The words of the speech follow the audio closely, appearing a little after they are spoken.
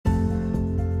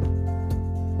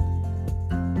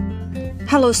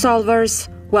Hello, solvers.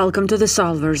 Welcome to the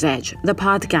Solver's Edge, the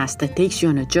podcast that takes you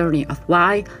on a journey of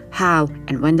why, how,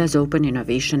 and when does open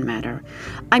innovation matter.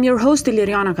 I'm your host,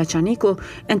 Iliriana Kachaniku,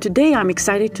 and today I'm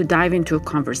excited to dive into a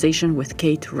conversation with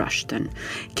Kate Rushton.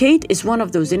 Kate is one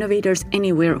of those innovators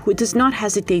anywhere who does not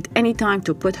hesitate any time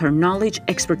to put her knowledge,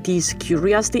 expertise,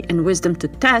 curiosity, and wisdom to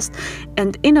test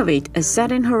and innovate, as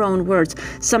said in her own words,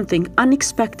 something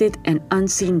unexpected and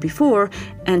unseen before,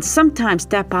 and sometimes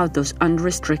tap out those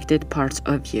unrestricted parts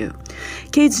of you.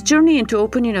 Kate's journey into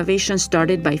open innovation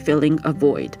started by filling a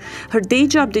void. Her day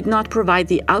job did not provide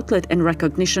the outlet and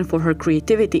recognition for her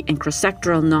creativity and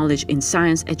cross-sectoral knowledge in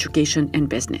science, education, and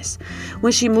business.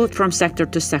 When she moved from sector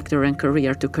to sector and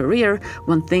career to career,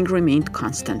 one thing remained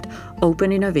constant: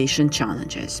 open innovation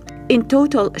challenges. In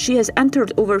total, she has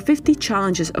entered over 50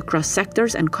 challenges across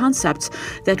sectors and concepts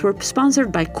that were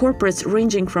sponsored by corporates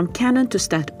ranging from Canon to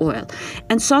Statoil,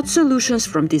 and sought solutions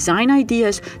from design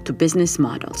ideas to business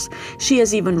models. She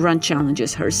has even run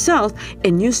challenges herself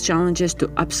and used challenges to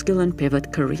upskill and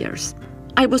pivot careers.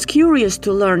 I was curious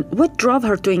to learn what drove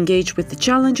her to engage with the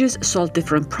challenges, solve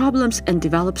different problems, and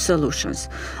develop solutions.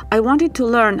 I wanted to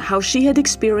learn how she had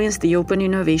experienced the open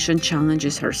innovation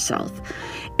challenges herself.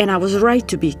 And I was right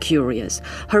to be curious.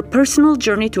 Her personal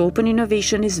journey to open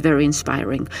innovation is very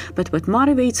inspiring, but what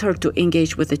motivates her to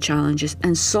engage with the challenges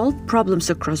and solve problems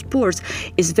across boards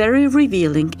is very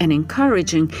revealing and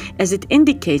encouraging, as it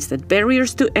indicates that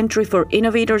barriers to entry for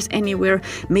innovators anywhere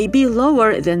may be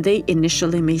lower than they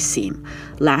initially may seem.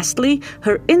 Lastly,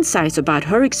 her insights about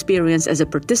her experience as a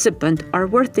participant are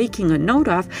worth taking a note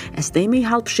of, as they may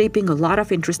help shaping a lot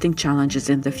of interesting challenges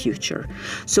in the future.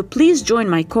 So please join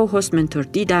my co-host mentor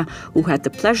Dida, who had the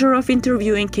pleasure of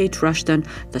interviewing Kate Rushton,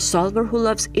 the solver who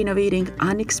loves innovating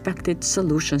unexpected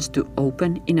solutions to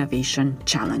open innovation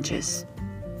challenges.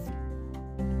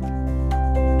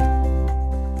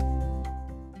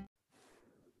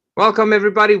 Welcome,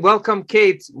 everybody. Welcome,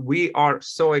 Kate. We are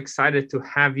so excited to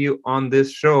have you on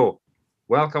this show.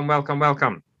 Welcome, welcome,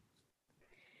 welcome.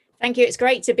 Thank you. It's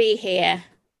great to be here.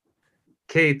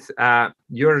 Kate,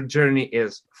 your journey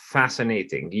is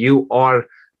fascinating. You are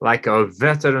like a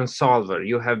veteran solver.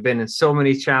 You have been in so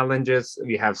many challenges.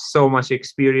 We have so much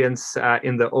experience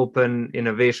in the open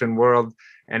innovation world,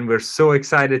 and we're so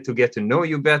excited to get to know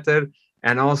you better,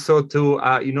 and also to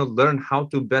learn how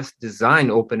to best design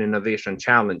open innovation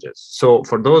challenges. So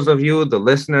for those of you, the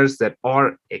listeners that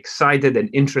are excited and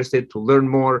interested to learn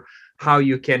more how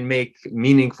you can make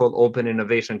meaningful open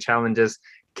innovation challenges,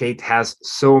 Kate has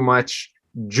so much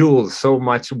jewels, so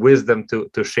much wisdom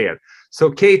to share. So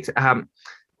Kate,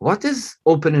 what is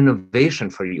open innovation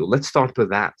for you? Let's start with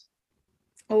that.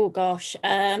 Oh gosh,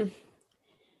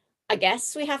 I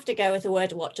guess we have to go with the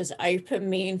word, what does open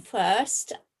mean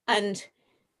first? And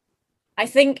I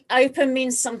think open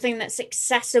means something that's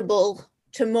accessible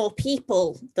to more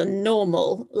people than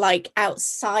normal, like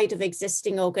outside of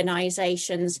existing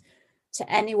organizations, to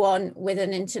anyone with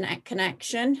an internet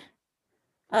connection.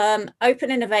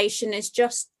 Open innovation is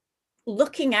just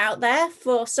looking out there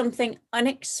for something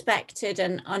unexpected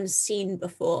and unseen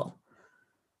before.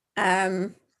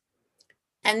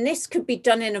 And this could be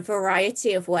done in a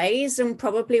variety of ways, and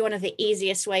probably one of the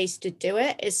easiest ways to do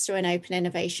it is through an open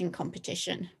innovation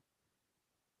competition.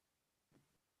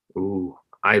 Ooh,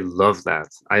 I love that.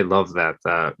 I love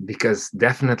that because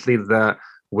definitely the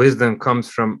wisdom comes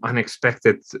from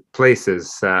unexpected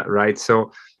places, right?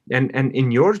 So, and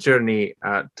in your journey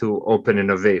to open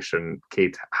innovation,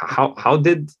 Kate, how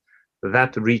did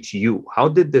that reach you? How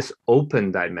did this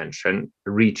open dimension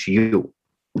reach you?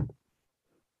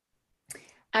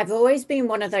 I've always been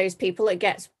one of those people that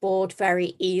gets bored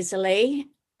very easily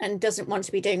and doesn't want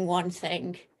to be doing one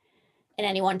thing in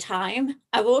any one time.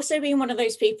 I've also been one of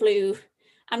those people who,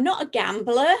 I'm not a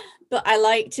gambler, but I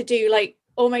like to do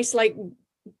almost like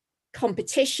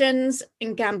competitions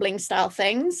and gambling style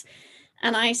things.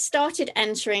 And I started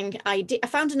entering, I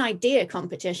found an idea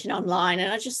competition online,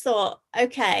 and I just thought,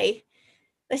 okay,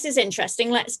 this is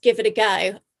interesting, let's give it a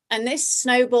go. And this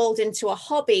snowballed into a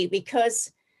hobby,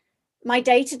 because my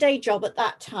day-to-day job at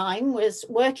that time was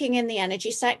working in the energy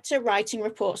sector, writing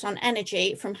reports on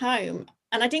energy from home.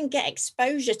 And I didn't get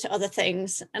exposure to other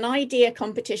things. And idea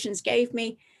competitions gave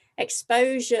me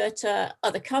exposure to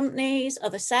other companies,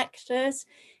 other sectors.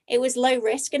 It was low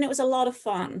risk and it was a lot of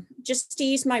fun, just to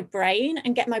use my brain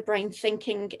and get my brain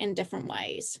thinking in different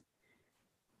ways.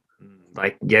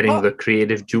 Like getting the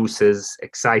creative juices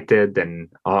excited and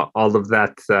all of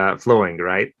that flowing,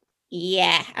 right?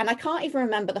 Yeah, and I can't even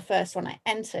remember the first one I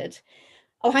entered.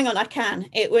 Oh, hang on, I can.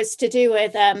 It was to do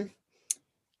with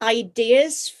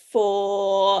ideas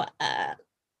for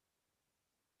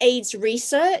aids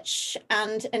research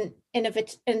and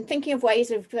thinking of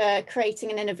ways of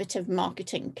creating an innovative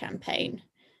marketing campaign.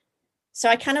 So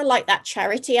I kind of like that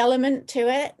charity element to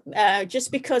it,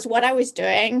 just because what I was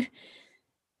doing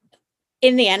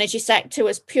in the energy sector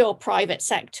was pure private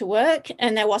sector work,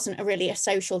 and there wasn't really a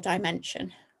social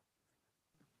dimension.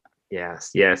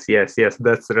 Yes.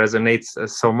 That resonates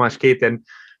so much, Kate. And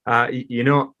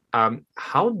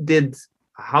how did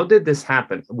this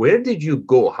happen? Where did you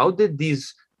go? How did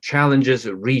these challenges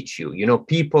reach you?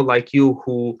 People like you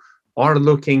who are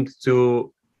looking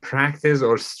to practice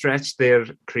or stretch their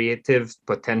creative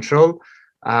potential.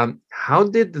 How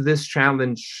did this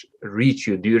challenge reach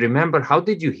you? Do you remember? How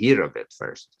did you hear of it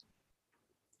first?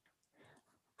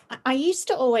 I used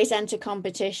to always enter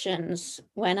competitions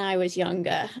when I was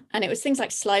younger, and it was things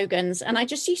like slogans. And I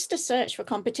just used to search for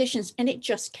competitions, and it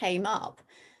just came up,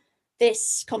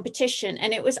 this competition.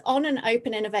 And it was on an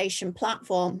open innovation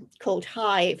platform called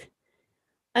Hive.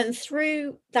 And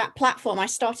through that platform, I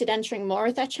started entering more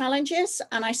of their challenges,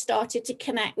 and I started to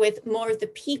connect with more of the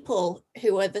people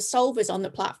who were the solvers on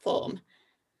the platform.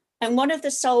 And one of the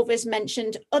solvers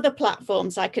mentioned other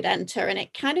platforms I could enter, and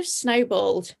it kind of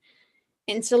snowballed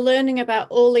into learning about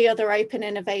all the other open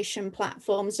innovation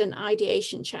platforms and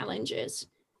ideation challenges.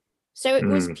 So it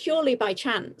was purely by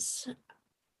chance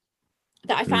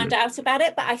that I found out about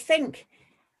it. But I think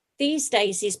these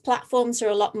days, these platforms are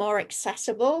a lot more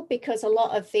accessible because a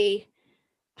lot of the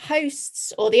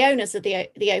hosts or the owners of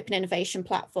the open innovation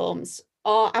platforms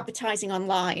are advertising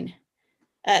online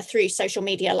through social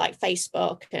media like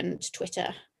Facebook and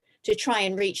Twitter to try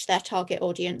and reach their target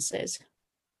audiences.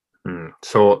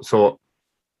 So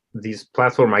these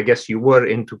platforms, I guess you were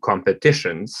into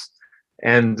competitions,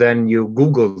 and then you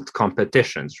Googled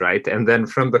competitions, right? And then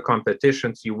from the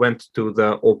competitions, you went to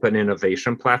the open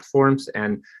innovation platforms,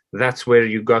 and that's where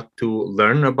you got to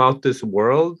learn about this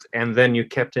world. And then you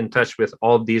kept in touch with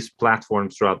all these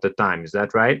platforms throughout the time. Is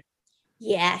that right?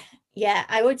 Yeah.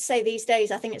 I would say these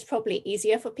days, I think it's probably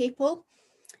easier for people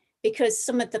because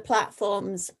some of the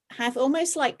platforms have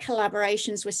almost like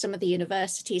collaborations with some of the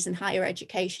universities and higher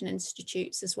education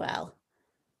institutes as well.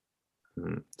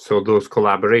 So those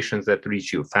collaborations that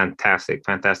reach you, fantastic.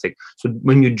 So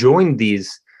when you join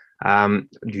these, do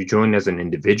you join as an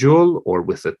individual or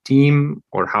with a team,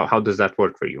 or how does that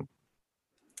work for you?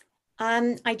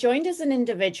 I joined as an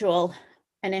individual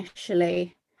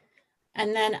initially,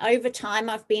 and then over time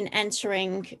I've been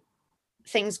entering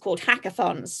things called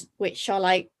hackathons, which are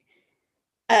like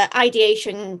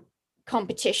ideation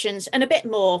competitions and a bit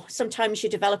more. Sometimes you're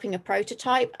developing a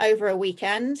prototype over a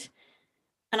weekend.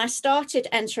 And I started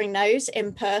entering those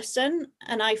in person,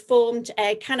 and I formed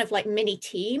a kind of like mini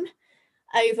team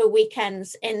over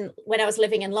weekends when I was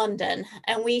living in London.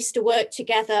 And we used to work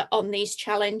together on these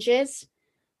challenges.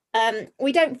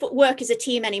 We don't work as a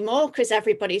team anymore because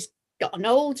everybody's gotten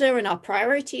older and our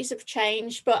priorities have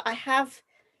changed. But I have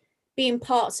been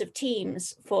parts of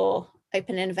teams for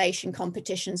open innovation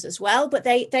competitions as well, but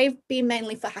they've been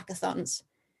mainly for hackathons.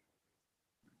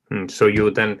 So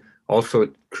you then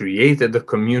also created a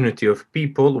community of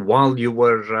people while you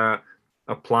were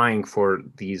applying for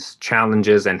these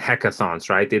challenges and hackathons,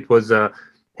 right? It was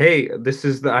hey, this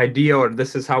is the idea, or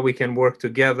this is how we can work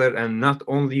together. And not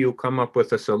only you come up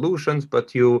with the solutions,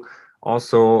 but you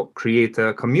also create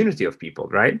a community of people,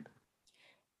 right?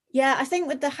 Yeah, I think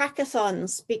with the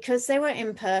hackathons, because they were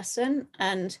in person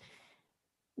and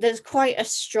there's quite a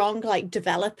strong like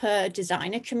developer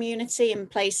designer community in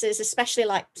places, especially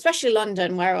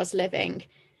London where I was living,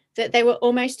 that they were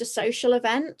almost a social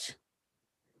event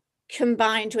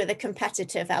combined with a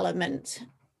competitive element.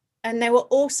 And they were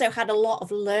also had a lot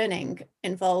of learning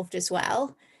involved as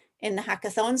well in the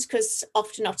hackathons, because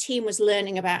often our team was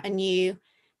learning about a new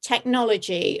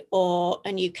technology or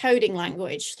a new coding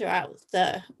language throughout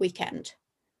the weekend.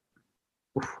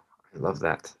 I love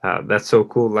that. That's so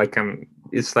cool. Like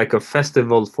it's like a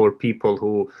festival for people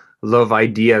who love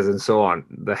ideas and so on.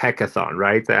 The hackathon,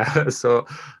 right? So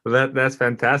that's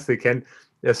fantastic. And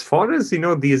as far as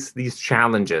these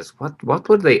challenges, what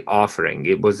were they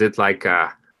offering? Was it like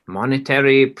a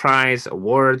monetary prize,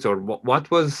 awards, or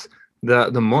what was the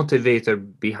motivator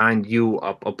behind you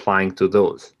applying to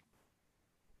those?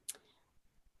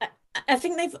 I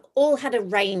think they've all had a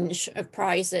range of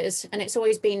prizes, and it's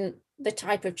always been the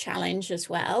type of challenge as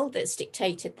well that's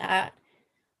dictated that.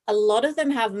 A lot of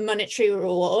them have monetary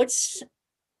rewards,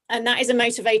 and that is a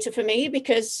motivator for me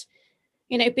because,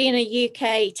 being a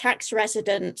UK tax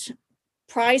resident,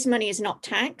 prize money is not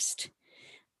taxed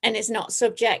and is not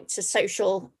subject to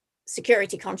social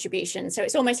security contributions. So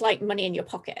it's almost like money in your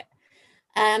pocket.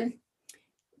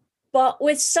 But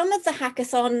with some of the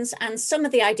hackathons and some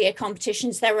of the idea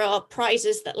competitions, there are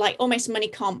prizes that like almost money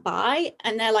can't buy,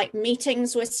 and they're like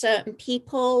meetings with certain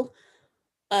people,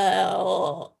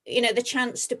 or the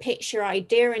chance to pitch your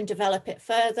idea and develop it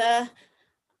further,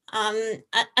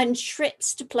 and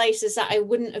trips to places that I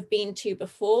wouldn't have been to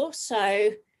before.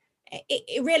 So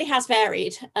it really has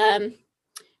varied.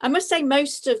 I must say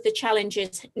most of the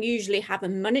challenges usually have a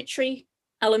monetary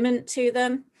element to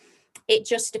them. It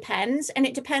just depends, and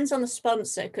it depends on the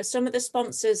sponsor, because some of the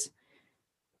sponsors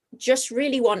just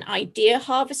really want idea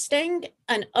harvesting,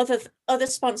 and other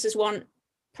sponsors want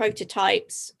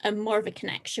prototypes and more of a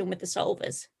connection with the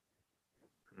solvers.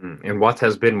 And what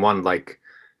has been one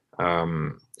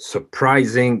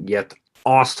surprising yet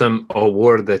awesome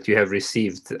award that you have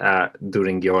received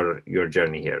during your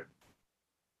journey here?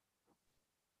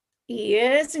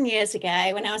 Years and years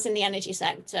ago, when I was in the energy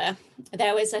sector,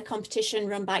 there was a competition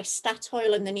run by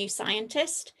Statoil and the New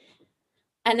Scientist,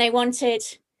 and they wanted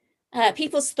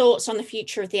people's thoughts on the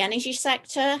future of the energy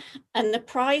sector. And the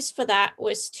prize for that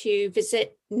was to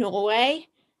visit Norway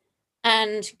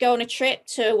and go on a trip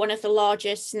to one of the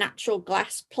largest natural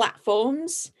gas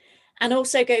platforms, and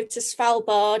also go to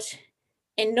Svalbard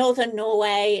in northern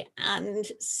Norway and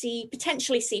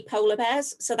potentially see polar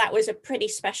bears. So that was a pretty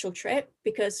special trip,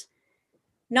 because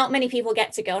not many people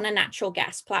get to go on a natural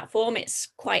gas platform. It's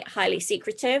quite highly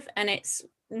secretive, and it's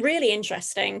really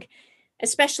interesting,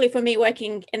 especially for me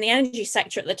working in the energy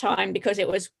sector at the time, because it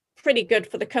was pretty good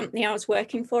for the company I was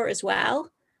working for as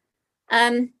well.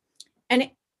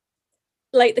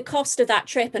 Like the cost of that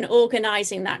trip and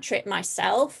organizing that trip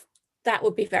myself, that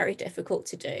would be very difficult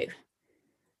to do.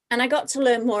 And I got to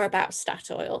learn more about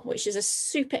Statoil, which is a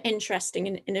super interesting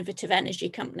and innovative energy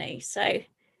company. So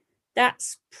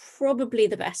that's probably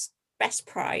the best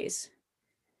prize.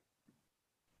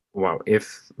 Wow,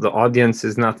 if the audience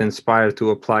is not inspired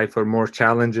to apply for more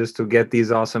challenges to get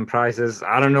these awesome prizes,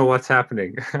 I don't know what's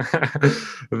happening.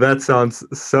 That sounds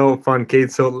so fun,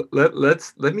 Kate. So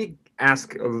let me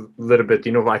ask a little bit.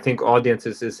 I think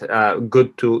audiences is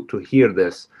good to hear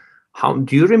this. How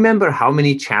do you remember how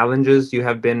many challenges you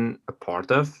have been a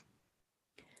part of?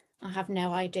 I have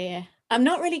no idea. I'm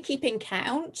not really keeping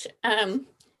count.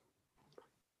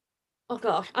 Oh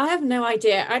gosh, I have no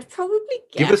idea. I'd probably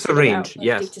Give us a range. 50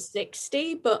 Yes. to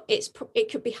 60, but it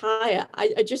could be higher.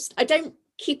 I don't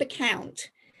keep a count.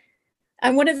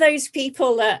 I'm one of those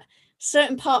people that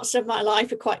certain parts of my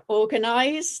life are quite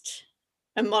organized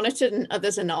and monitored, and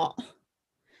others are not.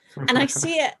 And I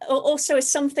see it also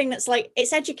as something that's like,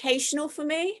 it's educational for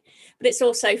me, but it's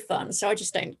also fun. So I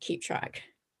just don't keep track.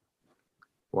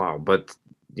 Wow, but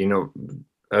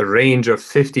a range of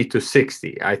 50 to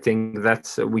 60. I think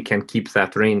we can keep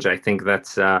that range. I think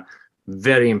that's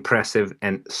very impressive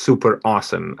and super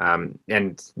awesome.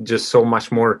 And just so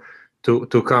much more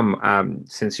to come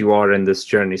since you are in this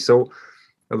journey. So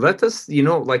let us,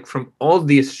 like from all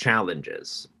these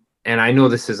challenges, and I know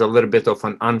this is a little bit of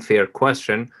an unfair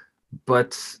question,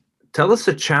 but tell us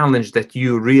a challenge that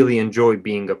you really enjoy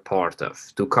being a part of,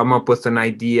 to come up with an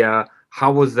idea.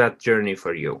 How was that journey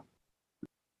for you?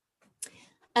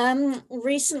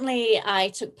 Recently, I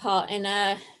took part in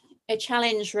a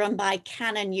challenge run by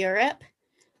Canon Europe,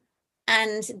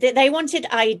 and they wanted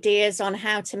ideas on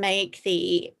how to make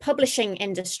the publishing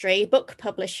industry, book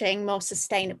publishing, more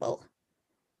sustainable.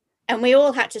 And we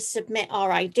all had to submit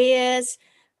our ideas,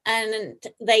 and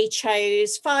they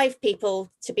chose 5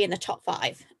 people to be in the top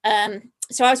 5.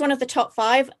 So I was one of the top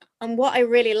 5. And what I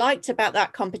really liked about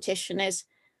that competition is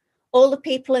all the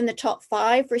people in the top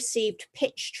 5 received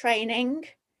pitch training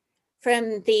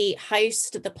from the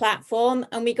host of the platform,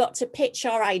 and we got to pitch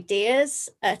our ideas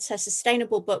at a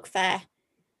sustainable book fair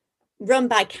run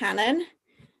by Canon.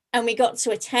 And we got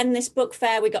to attend this book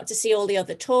fair. We got to see all the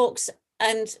other talks,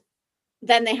 and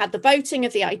then they had the voting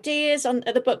of the ideas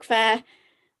at the book fair.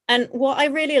 And what I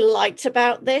really liked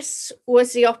about this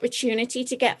was the opportunity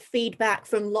to get feedback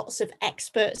from lots of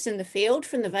experts in the field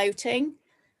from the voting,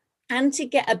 and to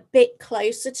get a bit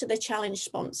closer to the challenge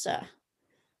sponsor.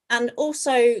 And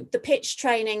also the pitch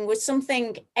training was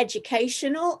something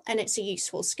educational, and it's a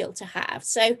useful skill to have.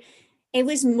 So it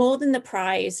was more than the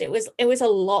prize. It was a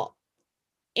lot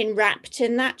enwrapped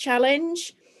in that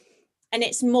challenge. And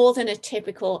it's more than a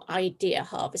typical idea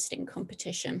harvesting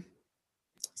competition.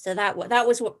 So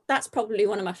that's probably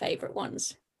one of my favorite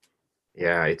ones.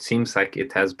 Yeah, it seems like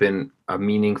it has been a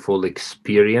meaningful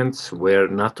experience where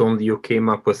not only you came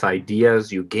up with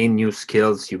ideas, you gained new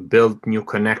skills, you built new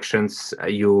connections,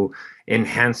 you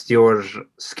enhanced your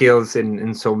skills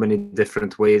in so many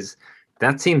different ways.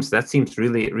 That seems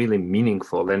really, really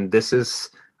meaningful. And this is,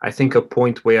 I think, a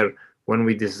point where when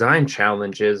we design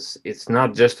challenges, it's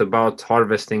not just about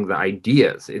harvesting the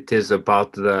ideas. It is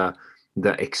about the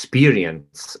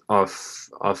experience of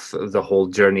the whole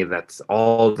journey that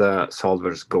all the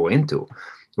solvers go into.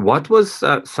 What was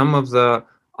some of the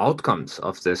outcomes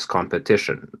of this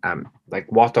competition?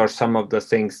 Like, what are some of the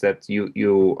things that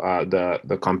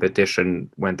the competition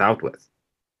went out with?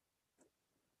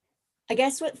 I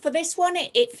guess for this one,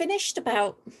 it finished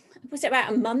about, was it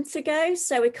about a month ago?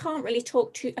 So I can't really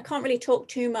talk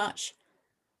too much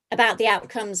about the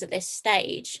outcomes at this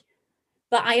stage.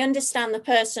 But I understand the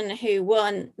person who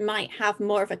won might have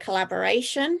more of a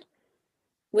collaboration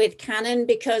with Canon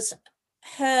because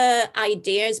her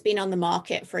idea has been on the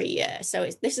market for a year. So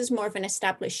this is more of an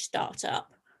established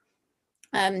startup.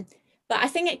 But I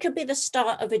think it could be the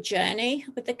start of a journey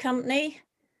with the company.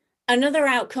 Another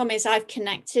outcome is I've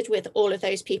connected with all of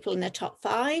those people in the top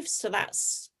 5. So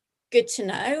that's good to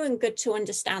know and good to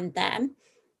understand them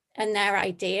and their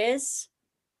ideas.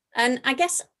 And I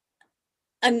guess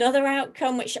another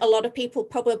outcome, which a lot of people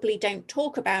probably don't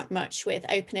talk about much with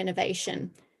open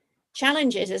innovation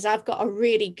challenges, is I've got a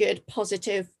really good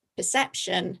positive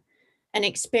perception and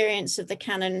experience of the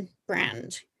Canon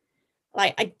brand.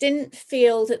 Like, I didn't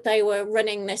feel that they were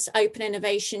running this open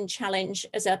innovation challenge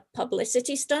as a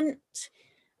publicity stunt.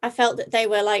 I felt that they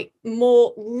were like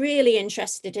more really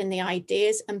interested in the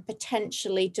ideas and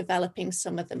potentially developing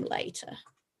some of them later.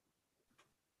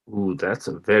 Ooh, that's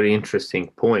a very interesting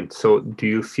point. So do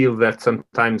you feel that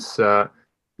sometimes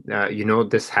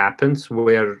this happens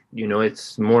where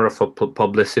it's more of a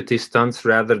publicity stunts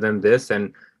rather than this?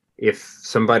 And if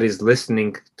somebody's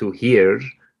listening to hear,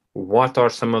 what are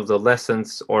some of the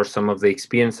lessons or some of the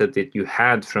experiences that you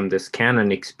had from this Canon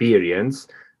experience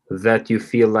that you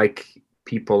feel like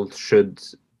people should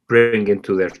bring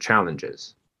into their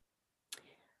challenges?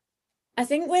 I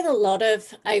think with a lot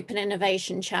of open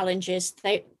innovation challenges,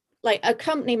 like a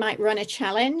company might run a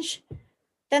challenge,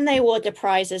 then they award the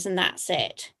prizes and that's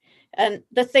it. And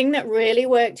the thing that really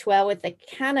worked well with the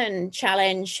Canon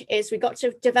challenge is we got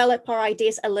to develop our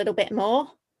ideas a little bit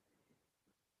more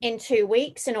in 2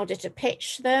 weeks in order to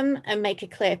pitch them and make a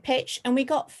clear pitch. And we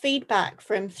got feedback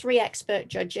from 3 expert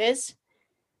judges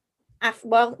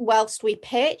whilst we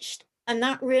pitched. And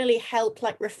that really helped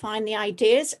refine the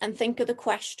ideas and think of the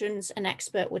questions an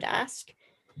expert would ask.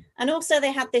 And also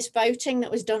they had this voting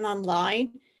that was done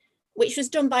online, which was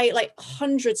done by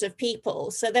hundreds of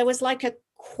people. So there was a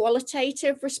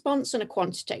qualitative response and a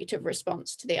quantitative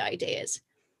response to the ideas.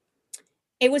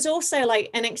 It was also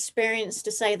an experience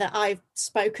to say that I've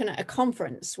spoken at a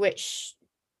conference, which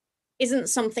isn't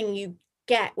something you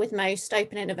get with most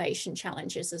open innovation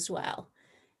challenges as well.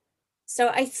 So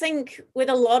I think with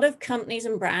a lot of companies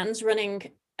and brands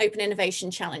running open innovation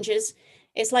challenges,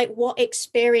 it's what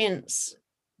experience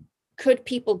could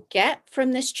people get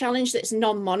from this challenge that's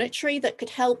non-monetary that could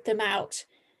help them out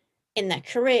in their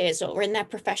careers or in their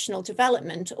professional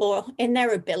development or in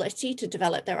their ability to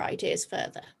develop their ideas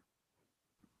further.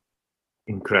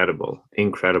 Incredible.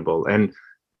 And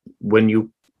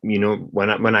when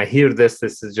when I hear this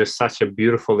is just such a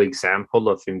beautiful example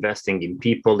of investing in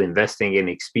people, investing in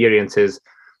experiences.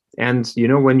 And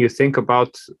when you think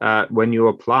about when you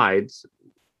applied,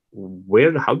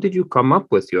 how did you come up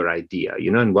with your idea,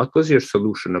 and what was your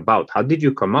solution about? How did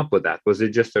you come up with that? Was it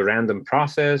just a random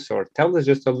process? Or tell us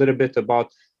just a little bit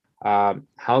about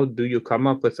how do you come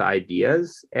up with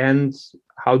ideas and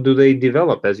how do they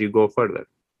develop as you go further?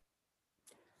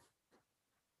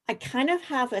 I kind of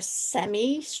have a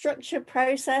semi-structured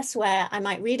process where I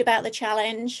might read about the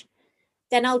challenge,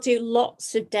 then I'll do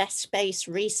lots of desk-based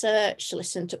research,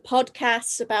 listen to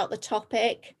podcasts about the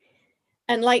topic,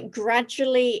 and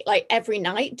gradually, every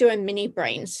night, do a mini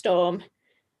brainstorm.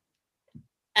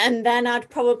 And then I'd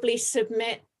probably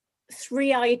submit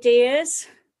 3 ideas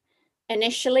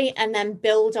initially and then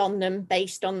build on them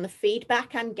based on the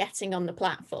feedback I'm getting on the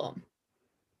platform.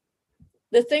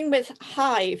 The thing with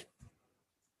Hive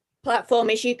platform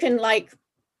is you can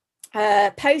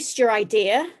post your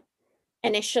idea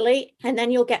initially, and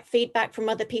then you'll get feedback from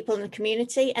other people in the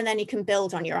community, and then you can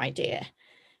build on your idea,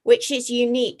 which is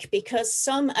unique because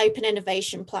some open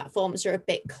innovation platforms are a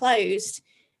bit closed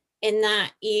in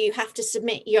that you have to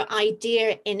submit your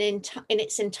idea in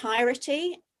its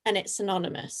entirety and it's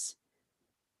anonymous.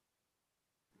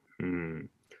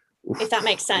 If that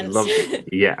makes sense.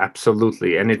 Yeah,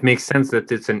 absolutely. And it makes sense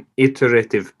that it's an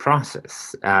iterative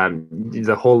process.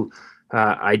 The whole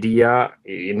idea,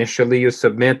 initially you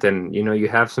submit and, you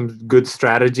have some good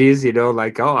strategies,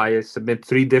 I submit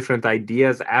 3 different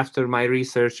ideas after my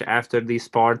research, after these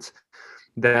parts.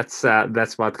 That's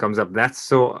what comes up.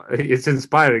 It's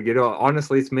inspiring,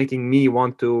 honestly, it's making me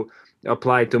want to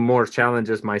apply to more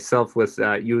challenges myself with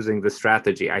using the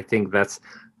strategy. I think that's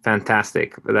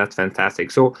fantastic. That's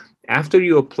fantastic. So after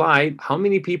you applied, how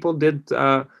many people did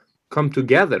come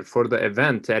together for the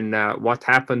event, and what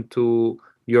happened to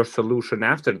your solution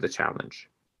after the challenge?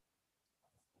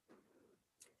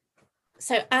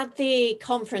 So at the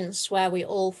conference where we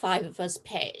all 5 of us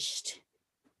pitched,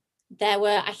 there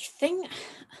were, I think,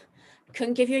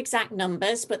 couldn't give you exact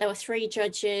numbers, but there were 3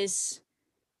 judges,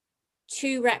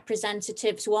 2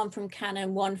 representatives, one from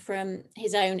Canon, one from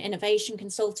his own innovation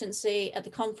consultancy at the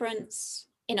conference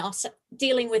in our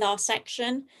dealing with our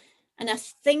section. And I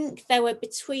think there were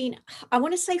between, I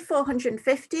want to say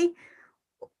 450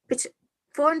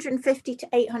 to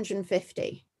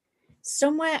 850,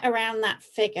 somewhere around that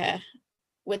figure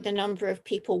with the number of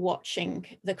people watching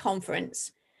the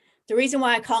conference. The reason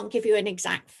why I can't give you an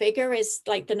exact figure is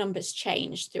like the numbers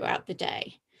changed throughout the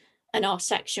day, and our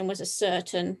section was a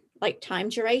certain like time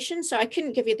duration, so I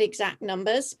couldn't give you the exact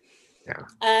numbers. Yeah,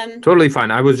 totally fine.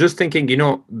 I was just thinking,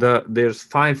 there's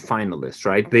 5 finalists,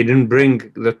 right? They didn't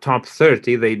bring the top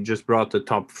 30, they just brought the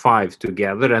top 5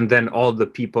 together, and then all the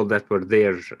people that were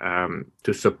there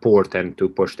to support and to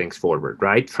push things forward,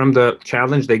 right? From the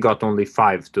challenge, they got only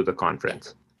 5 to the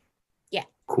conference. Yeah.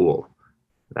 Cool.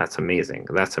 That's amazing.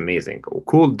 That's amazing.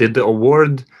 Cool. Did the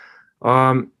award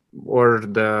or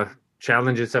the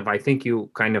challenge itself, I think you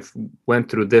kind of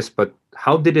went through this, but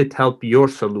how did it help your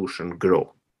solution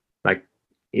grow? Like,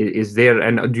 is there,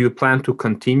 and do you plan to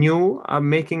continue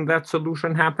making that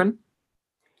solution happen?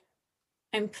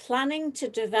 I'm planning to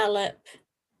develop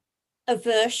a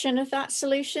version of that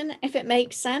solution, if it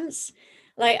makes sense.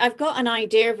 Like, I've got an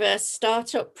idea of a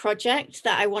startup project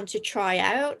that I want to try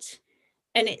out,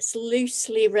 and it's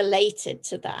loosely related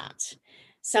to that.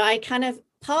 So I kind of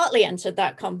partly entered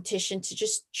that competition to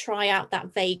just try out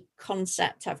that vague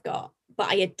concept I've got, but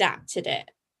I adapted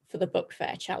it for the book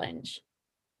fair challenge.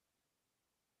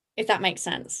 If that makes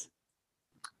sense.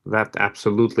 That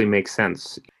absolutely makes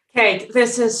sense. Kate,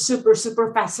 this is super,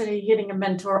 super fascinating. Getting a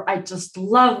mentor. I just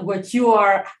love what you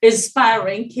are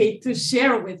inspiring Kate to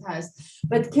share with us.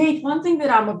 But Kate, one thing that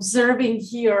I'm observing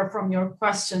here from your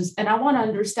questions, and I want to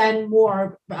understand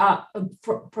more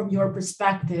from your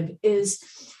perspective, is,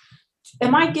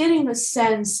 am I getting a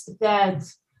sense that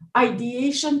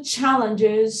ideation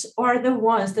challenges are the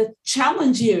ones that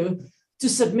challenge you to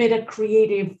submit a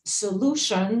creative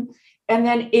solution? And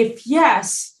then if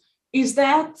yes, is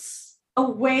that a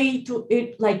way to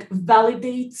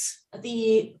validate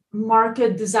the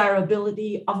market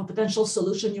desirability of a potential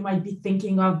solution you might be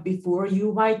thinking of before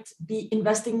you might be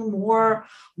investing more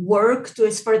work to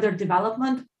its further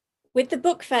development? With the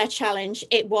book fair challenge,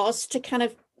 it was to kind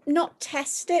of not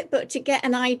test it, but to get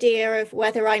an idea of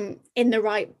whether I'm in the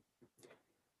right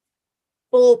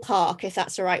ballpark, if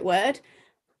that's the right word.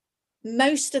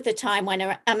 Most of the time when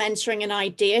I'm entering an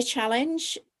idea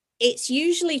challenge, it's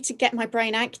usually to get my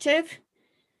brain active,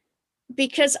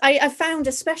 because I found,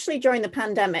 especially during the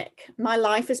pandemic, my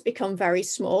life has become very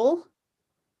small,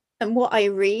 and what I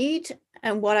read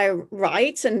and what I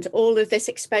write and all of this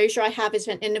exposure I have is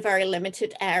in a very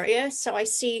limited area. So I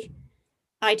see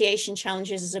ideation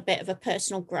challenges as a bit of a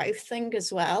personal growth thing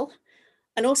as well,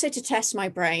 and also to test my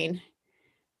brain.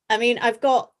 I mean, I've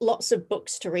got lots of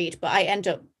books to read, but I end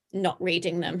up not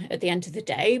reading them at the end of the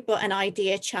day. But an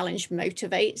idea challenge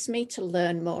motivates me to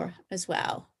learn more as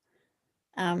well.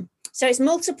 So it's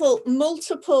multiple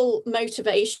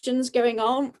motivations going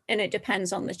on, and it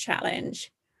depends on the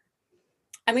challenge.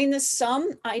 I mean, there's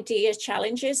some idea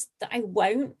challenges that I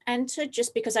won't enter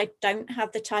just because I don't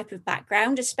have the type of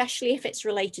background, especially if it's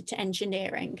related to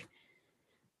engineering.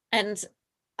 And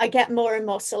I get more and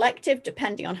more selective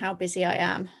depending on how busy I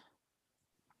am.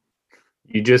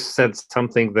 You just said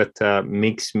something that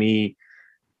makes me,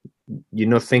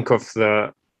 think of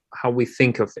how we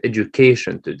think of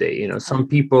education today. Some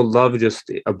people love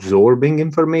just absorbing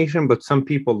information, but some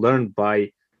people learn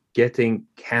by getting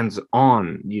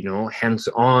hands-on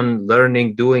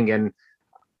learning, doing. And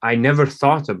I never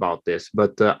thought about this,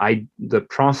 but the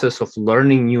process of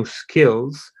learning new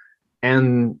skills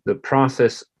and the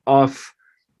process of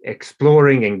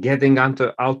exploring and getting out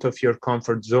of your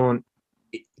comfort zone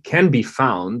can be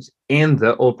found in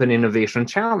the Open Innovation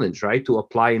Challenge, right? To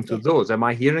apply into those. Am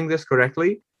I hearing this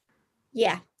correctly?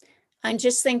 Yeah. I'm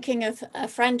just thinking of a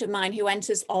friend of mine who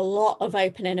enters a lot of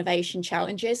Open Innovation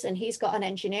Challenges, and he's got an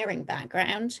engineering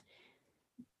background,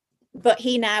 but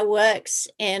he now works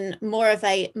in more of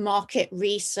a market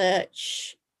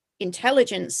research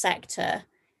intelligence sector,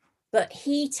 but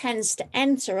he tends to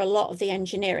enter a lot of the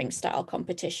engineering style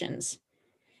competitions.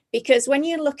 Because when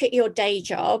you look at your day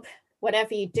job,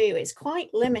 whatever you do, it's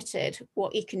quite limited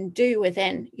what you can do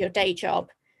within your day job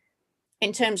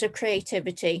in terms of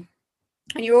creativity.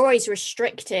 And you're always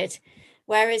restricted.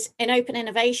 Whereas in open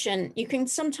innovation, you can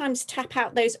sometimes tap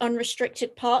out those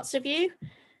unrestricted parts of you.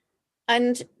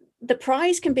 And the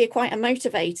prize can be quite a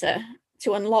motivator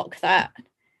to unlock that.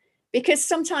 Because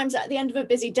sometimes at the end of a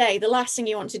busy day, the last thing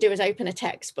you want to do is open a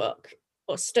textbook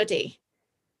or study.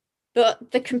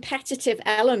 But the competitive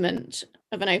element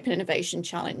of an open innovation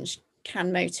challenge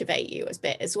can motivate you a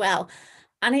bit as well.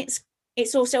 And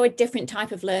it's also a different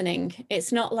type of learning.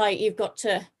 It's not like you've got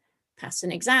to pass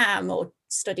an exam or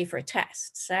study for a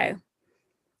test. So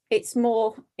it's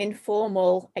more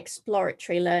informal,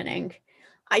 exploratory learning.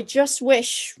 I just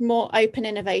wish more open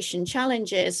innovation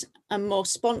challenges and more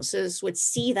sponsors would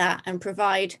see that and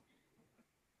provide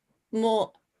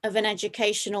more of an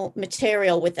educational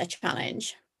material with their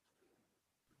challenge.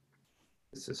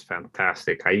 This is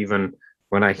fantastic.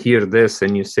 When I hear this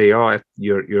and you say, oh,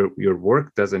 your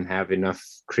work doesn't have enough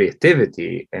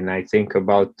creativity, and I think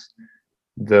about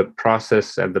the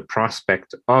process and the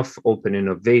prospect of open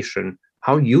innovation,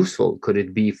 how useful could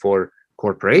it be for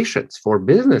corporations, for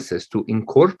businesses to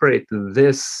incorporate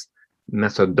this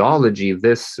methodology,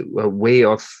 this way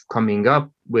of coming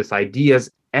up with ideas,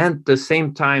 and at the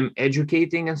same time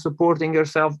educating and supporting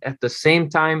yourself, at the same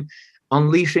time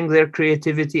unleashing their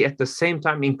creativity, at the same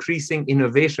time increasing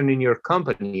innovation in your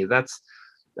company. That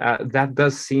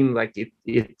does seem like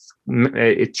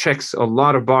it checks a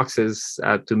lot of boxes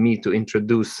to me to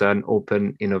introduce an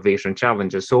open innovation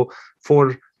challenge. So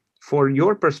for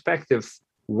your perspective,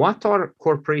 what are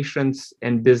corporations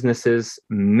and businesses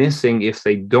missing if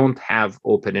they don't have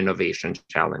open innovation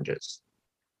challenges?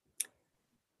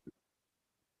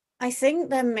 I think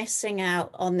they're missing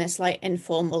out on this like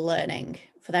informal learning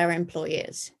for their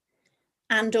employees,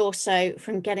 and also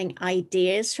from getting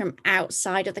ideas from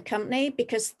outside of the company,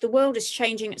 because the world is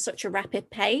changing at such a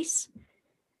rapid pace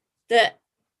that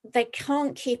they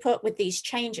can't keep up with these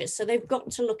changes. So they've got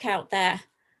to look out there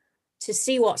to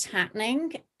see what's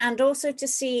happening, and also to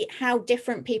see how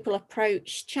different people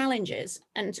approach challenges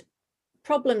and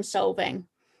problem solving.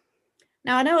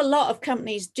 Now, I know a lot of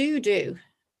companies do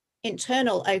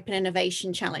internal open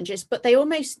innovation challenges, but they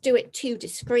almost do it too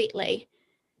discreetly.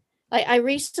 Like I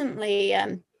recently,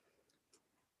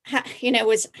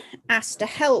 was asked to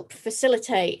help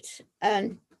facilitate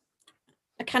a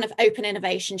kind of open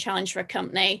innovation challenge for a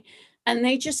company, and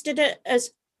they just did it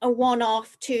as a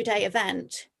one-off 2-day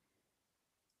event.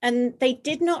 And they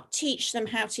did not teach them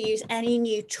how to use any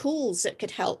new tools that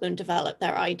could help them develop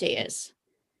their ideas.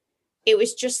 It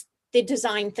was just the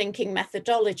design thinking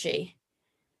methodology.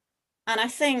 And I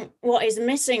think what is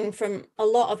missing from a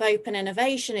lot of open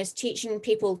innovation is teaching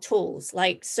people tools,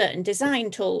 like certain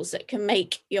design tools that can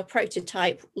make your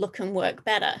prototype look and work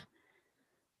better.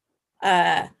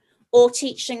 Or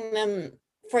teaching them,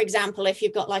 for example, if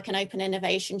you've got like an open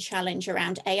innovation challenge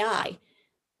around AI,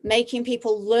 making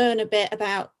people learn a bit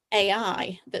about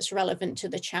AI that's relevant to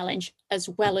the challenge, as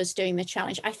well as doing the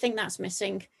challenge. I think that's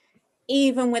missing,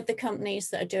 even with the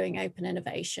companies that are doing open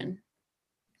innovation.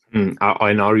 And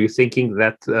are you thinking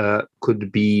that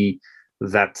could be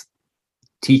that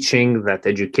teaching, that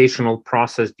educational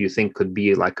process, do you think could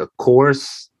be like a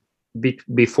course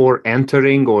before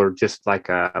entering, or just like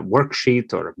a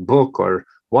worksheet or a book, or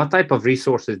what type of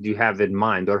resources do you have in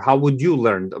mind, or how would you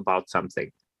learn about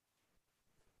something?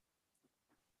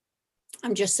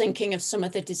 I'm just thinking of some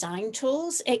of the design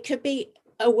tools. It could be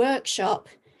a workshop.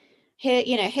 Here,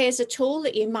 here's a tool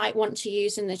that you might want to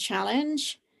use in the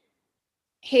challenge.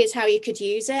 Here's how you could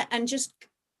use it, and just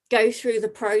go through the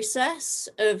process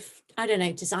of, I don't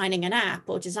know, designing an app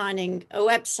or designing a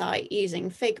website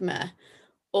using Figma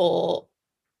or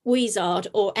Wizard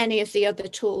or any of the other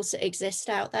tools that exist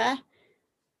out there.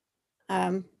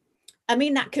 I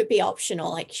mean, that could be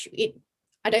optional.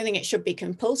 I don't think it should be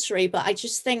compulsory, but I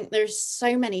just think there's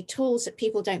so many tools that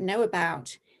people don't know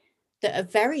about that are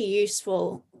very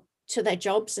useful to their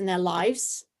jobs and their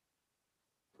lives,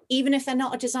 even if they're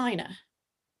not a designer.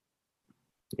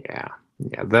 Yeah,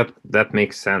 that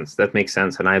makes sense. That makes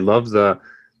sense. And I love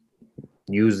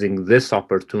using this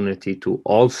opportunity to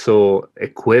also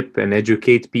equip and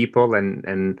educate people,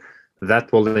 and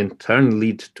that will in turn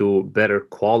lead to better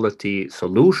quality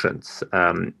solutions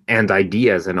and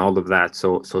ideas and all of that.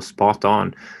 So spot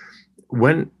on.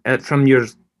 When from your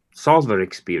solver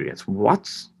experience,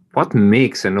 what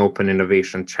makes an open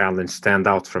innovation challenge stand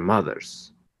out from others?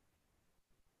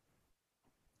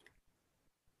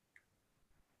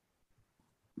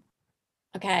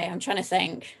 Okay, I'm trying to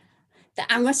think.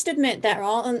 I must admit there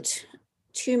aren't,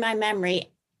 to my memory,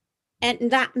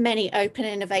 and that many open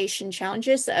innovation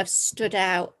challenges that have stood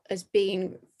out as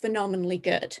being phenomenally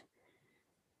good.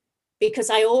 Because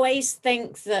I always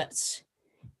think that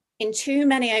in too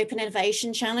many open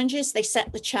innovation challenges, they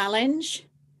set the challenge,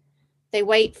 they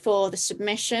wait for the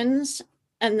submissions,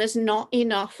 and there's not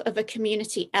enough of a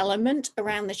community element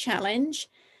around the challenge.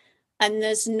 And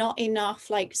there's not enough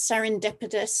like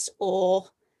serendipitous or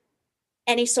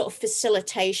any sort of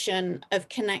facilitation of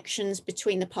connections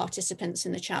between the participants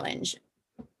in the challenge.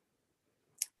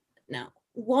 Now,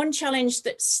 one challenge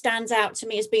that stands out to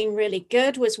me as being really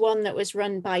good was one that was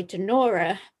run by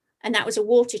Denora, and that was a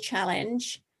water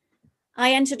challenge.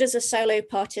 I entered as a solo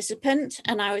participant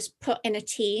and I was put in a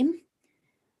team.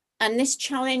 And this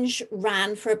challenge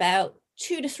ran for about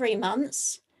 2 to 3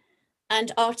 months.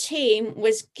 And our team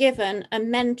was given a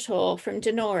mentor from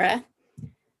Denora.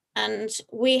 And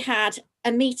we had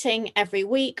a meeting every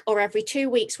week or every 2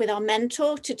 weeks with our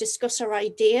mentor to discuss our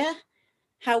idea,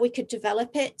 how we could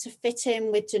develop it to fit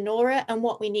in with Denora and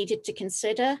what we needed to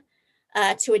consider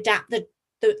to adapt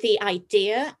the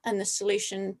idea and the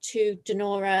solution to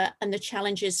Denora and the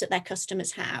challenges that their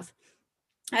customers have.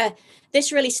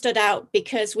 This really stood out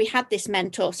because we had this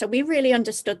mentor. So we really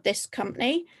understood this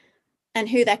company and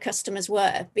who their customers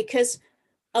were, because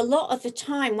a lot of the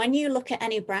time when you look at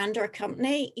any brand or a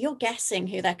company, you're guessing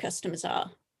who their customers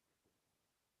are.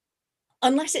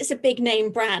 Unless it's a big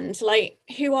name brand, like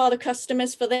who are the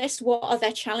customers for this? What are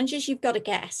their challenges? You've got to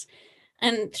guess.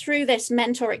 And through this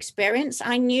mentor experience,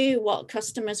 I knew what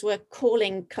customers were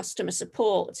calling customer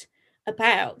support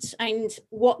about and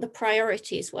what the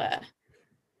priorities were.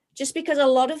 Just because a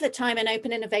lot of the time in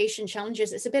open innovation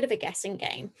challenges, it's a bit of a guessing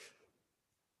game.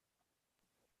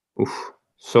 Oof,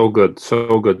 so good,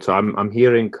 so good. So I'm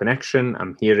hearing connection,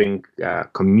 I'm hearing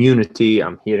community,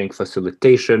 I'm hearing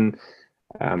facilitation,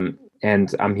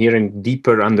 and I'm hearing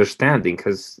deeper understanding,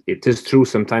 because it is true,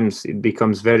 sometimes it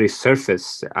becomes very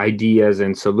surface ideas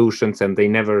and solutions and they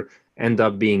never end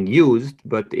up being used.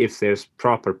 But if there's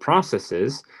proper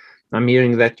processes, I'm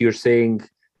hearing that you're saying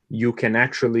you can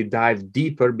actually dive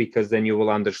deeper, because then you will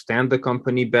understand the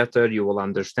company better, you will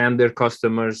understand their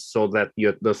customers, so that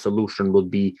the solution will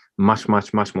be much,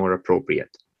 much, much more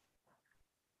appropriate.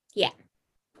 Yeah.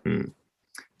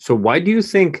 So why do you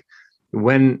think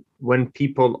when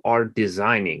people are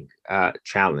designing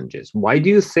challenges, why do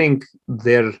you think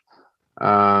they're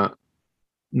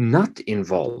not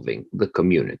involving the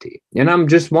community? And I'm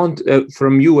just want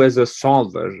from you as a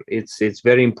solver, it's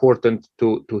very important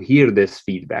to hear this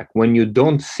feedback. When you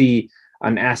don't see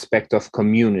an aspect of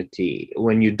community,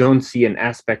 when you don't see an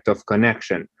aspect of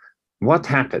connection, what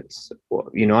happens?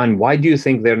 And why do you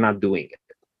think they're not doing it?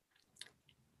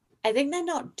 I think they're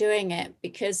not doing it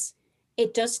because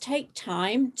it does take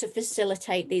time to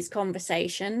facilitate these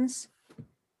conversations,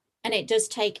 and it does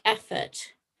take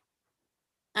effort.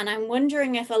 And I'm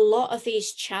wondering if a lot of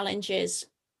these challenges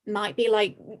might be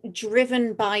like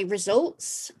driven by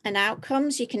results and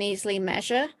outcomes you can easily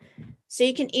measure. So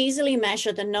you can easily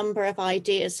measure the number of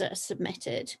ideas that are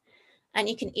submitted, and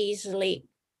you can easily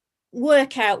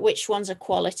work out which ones are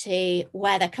quality,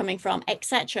 where they're coming from,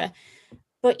 etc.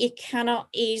 But you cannot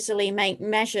easily make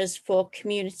measures for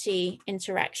community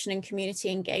interaction and community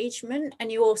engagement.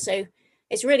 And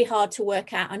it's really hard to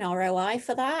work out an ROI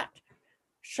for that.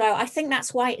 So I think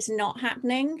that's why it's not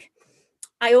happening.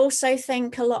 I also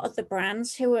think a lot of the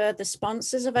brands who are the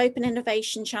sponsors of open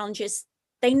innovation challenges,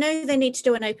 they know they need to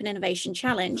do an open innovation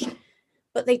challenge,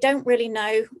 but they don't really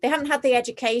know, they haven't had the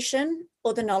education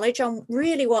or the knowledge on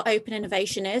really what open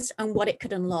innovation is and what it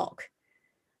could unlock.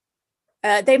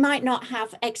 They might not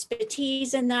have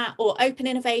expertise in that, or open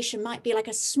innovation might be like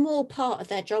a small part of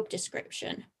their job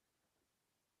description,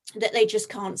 that they just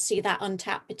can't see that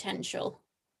untapped potential,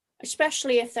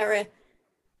 especially if they're a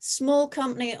small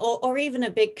company or even a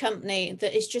big company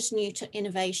that is just new to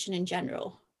innovation in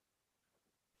general.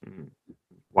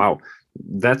 Wow,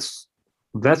 that's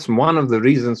one of the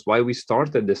reasons why we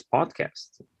started this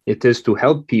podcast. It is to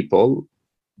help people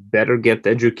better get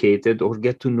educated or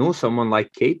get to know someone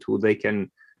like Kate, who they can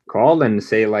call and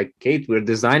say, like, Kate, we're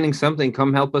designing something,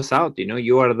 come help us out.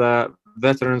 You are the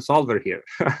veteran solver here.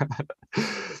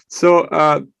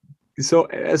 So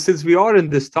since we are in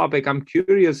this topic, I'm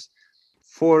curious,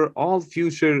 for all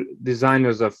future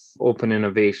designers of open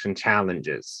innovation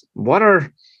challenges, what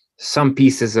are some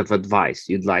pieces of advice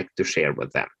you'd like to share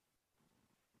with them?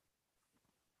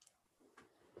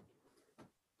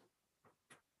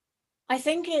 I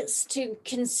think it's to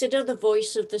consider the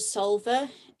voice of the solver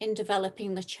in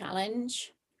developing the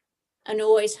challenge, and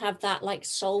always have that like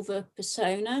solver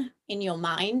persona in your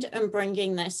mind and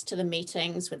bringing this to the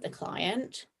meetings with the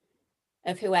client.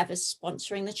 of whoever's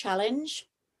sponsoring the challenge.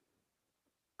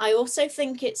 I also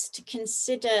think it's to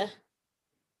consider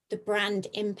the brand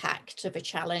impact of a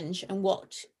challenge and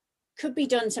what could be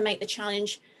done to make the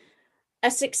challenge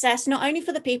a success, not only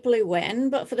for the people who win,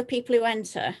 but for the people who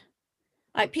enter.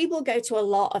 Like, people go to a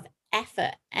lot of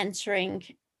effort entering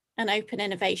an open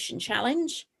innovation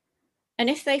challenge. And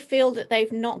if they feel that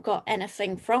they've not got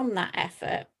anything from that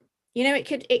effort,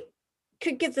 it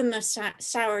could give them a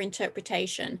sour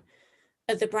interpretation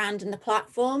of the brand and the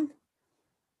platform.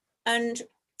 And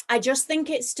I just think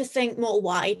it's to think more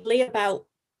widely about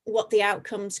what the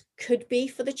outcomes could be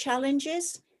for the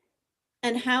challenges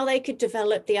and how they could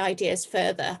develop the ideas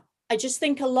further. I just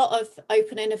think a lot of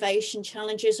open innovation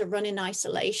challenges are run in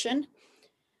isolation,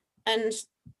 and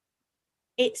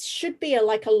it should be a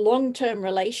long-term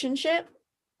relationship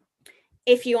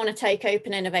if you want to take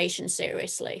open innovation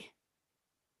seriously.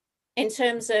 In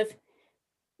terms of,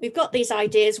 we've got these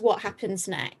ideas, what happens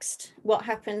next? What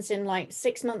happens in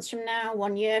 6 months from now,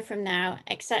 1 year from now,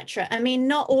 etc. I mean,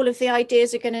 not all of the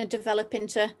ideas are going to develop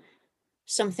into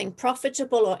something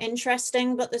profitable or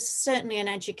interesting, but there's certainly an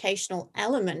educational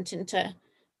element into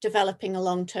developing a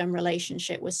long-term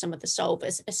relationship with some of the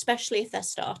solvers, especially if they're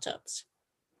startups.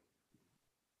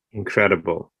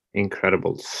 Incredible.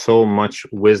 So much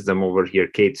wisdom over here,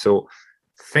 Kate. So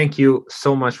thank you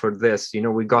so much for this.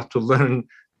 We got to learn,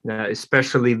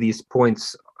 especially these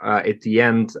points at the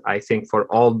end, I think, for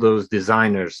all those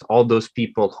designers, all those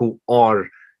people who are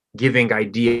giving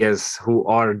ideas, who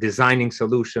are designing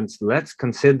solutions. Let's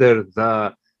consider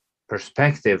the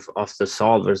perspective of the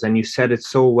solvers. And you said it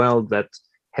so well that,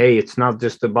 hey, it's not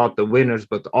just about the winners,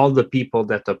 but all the people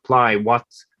that apply.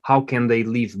 How can they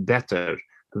leave better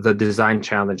the design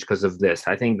challenge because of this?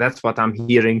 I think that's what I'm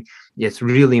hearing. It's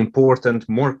really important,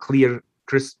 more clear,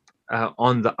 crisp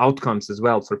on the outcomes as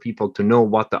well, for people to know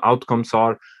what the outcomes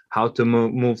are, how to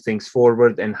move things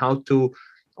forward, and how to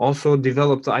also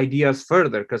develop the ideas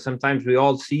further, because sometimes we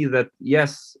all see that,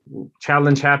 yes,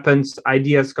 challenge happens,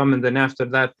 ideas come, and then after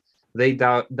that they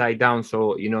die down.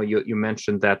 So you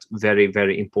mentioned that very,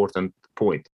 very important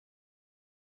point.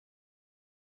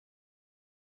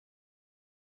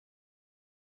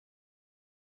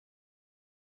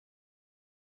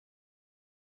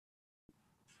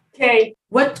 Okay,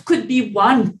 what could be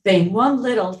one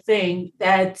little thing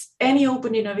that any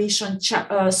open innovation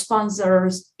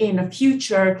sponsors in the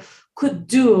future could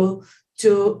do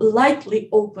to likely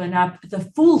open up the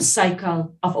full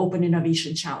cycle of open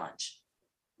innovation challenge?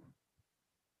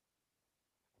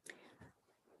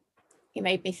 You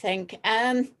made me think.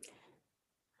 I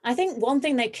think one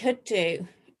thing they could do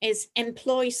is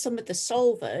employ some of the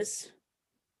solvers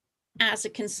as a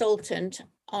consultant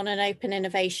on an open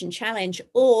innovation challenge,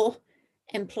 or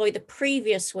employ the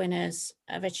previous winners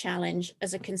of a challenge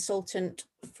as a consultant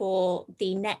for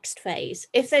the next phase.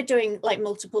 If they're doing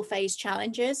multiple phase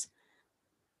challenges,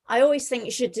 I always think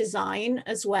you should design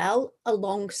as well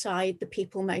alongside the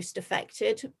people most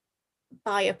affected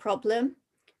by a problem.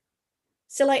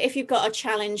 So if you've got a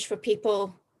challenge for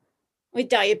people with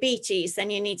diabetes, then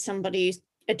you need somebody who's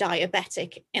a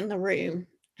diabetic in the room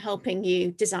helping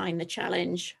you design the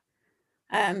challenge.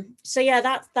 So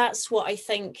yeah, that's what I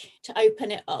think, to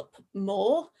open it up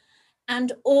more,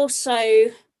 and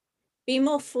also be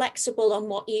more flexible on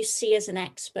what you see as an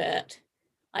expert.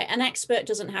 An expert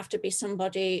doesn't have to be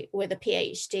somebody with a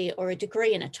PhD or a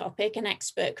degree in a topic. An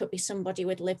expert could be somebody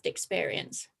with lived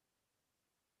experience.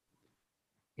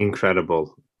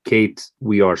 Incredible. Kate,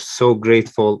 we are so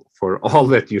grateful for all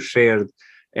that you shared.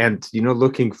 And,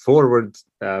 looking forward,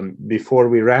 before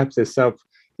we wrap this up,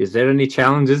 is there any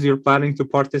challenges you're planning to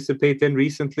participate in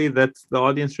recently that the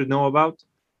audience should know about?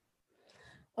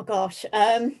 Oh, gosh.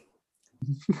 I'm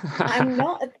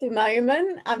not at the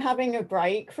moment. I'm having a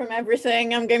break from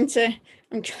everything.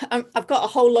 I've got a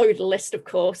whole list of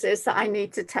courses that I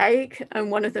need to take,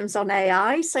 and one of them's on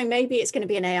AI. So maybe it's going to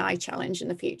be an AI challenge in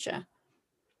the future,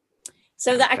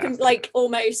 so that I can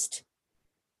almost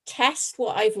test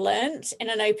what I've learned in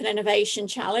an open innovation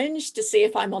challenge to see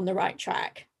if I'm on the right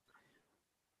track.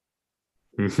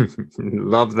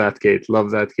 Love that, Kate.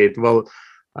 Well,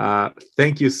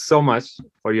 thank you so much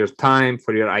for your time,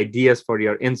 for your ideas, for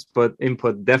your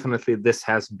input. Definitely, this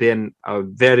has been a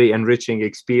very enriching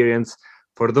experience.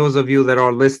 For those of you that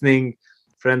are listening,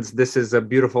 friends, this is a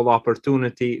beautiful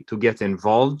opportunity to get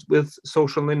involved with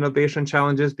social innovation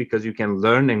challenges, because you can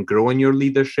learn and grow in your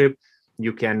leadership.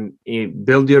 You can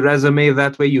build your resume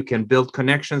that way. You can build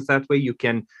connections that way. You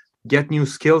can get new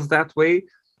skills that way.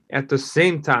 At the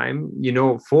same time,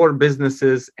 for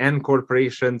businesses and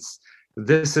corporations,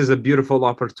 this is a beautiful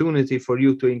opportunity for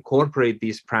you to incorporate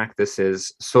these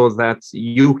practices so that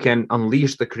you can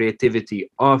unleash the creativity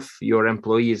of your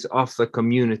employees, of the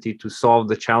community, to solve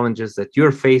the challenges that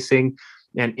you're facing.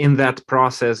 And in that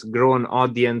process, grow an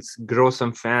audience, grow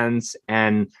some fans,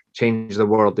 and change the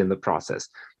world in the process.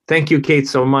 Thank you, Kate,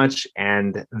 so much.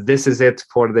 And this is it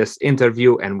for this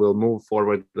interview, and we'll move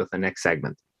forward with the next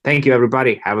segment. Thank you,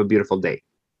 everybody. Have a beautiful day.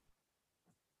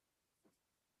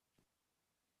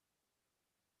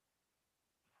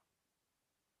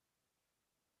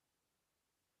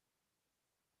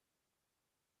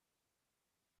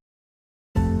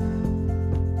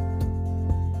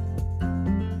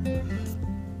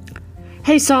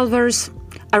 Hey solvers!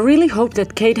 I really hope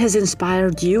that Kate has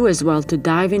inspired you as well to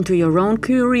dive into your own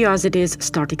curiosities,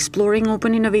 start exploring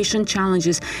open innovation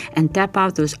challenges, and tap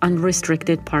out those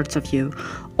unrestricted parts of you,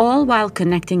 all while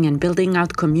connecting and building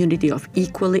out community of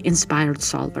equally inspired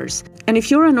solvers. And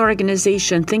if you're an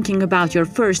organization thinking about your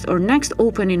first or next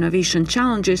open innovation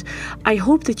challenges, I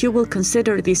hope that you will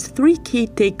consider these 3 key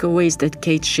takeaways that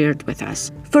Kate shared with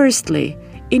us. Firstly,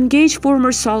 engage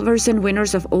former solvers and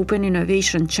winners of open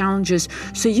innovation challenges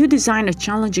so you design a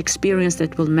challenge experience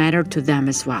that will matter to them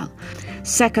as well.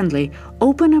 Secondly,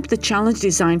 open up the challenge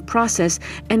design process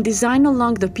and design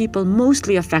along the people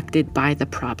mostly affected by the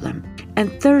problem.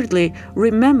 And thirdly,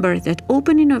 remember that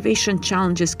open innovation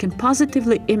challenges can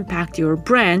positively impact your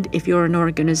brand if you're an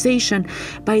organization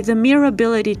by the mere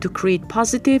ability to create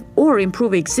positive or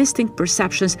improve existing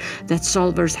perceptions that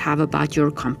solvers have about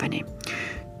your company.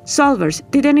 Solvers,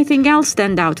 did anything else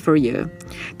stand out for you?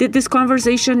 Did this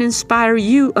conversation inspire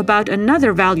you about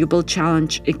another valuable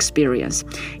challenge experience?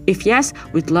 If yes,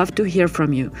 we'd love to hear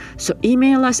from you. So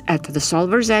email us at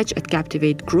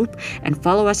thesolversedge@Captivate Group and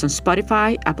follow us on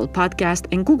Spotify, Apple Podcast,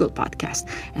 and Google Podcast.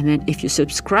 And then if you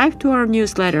subscribe to our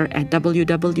newsletter at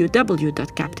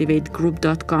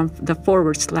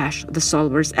www.captivategroup.com/the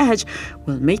solversedge,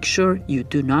 we'll make sure you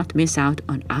do not miss out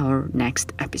on our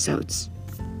next episodes.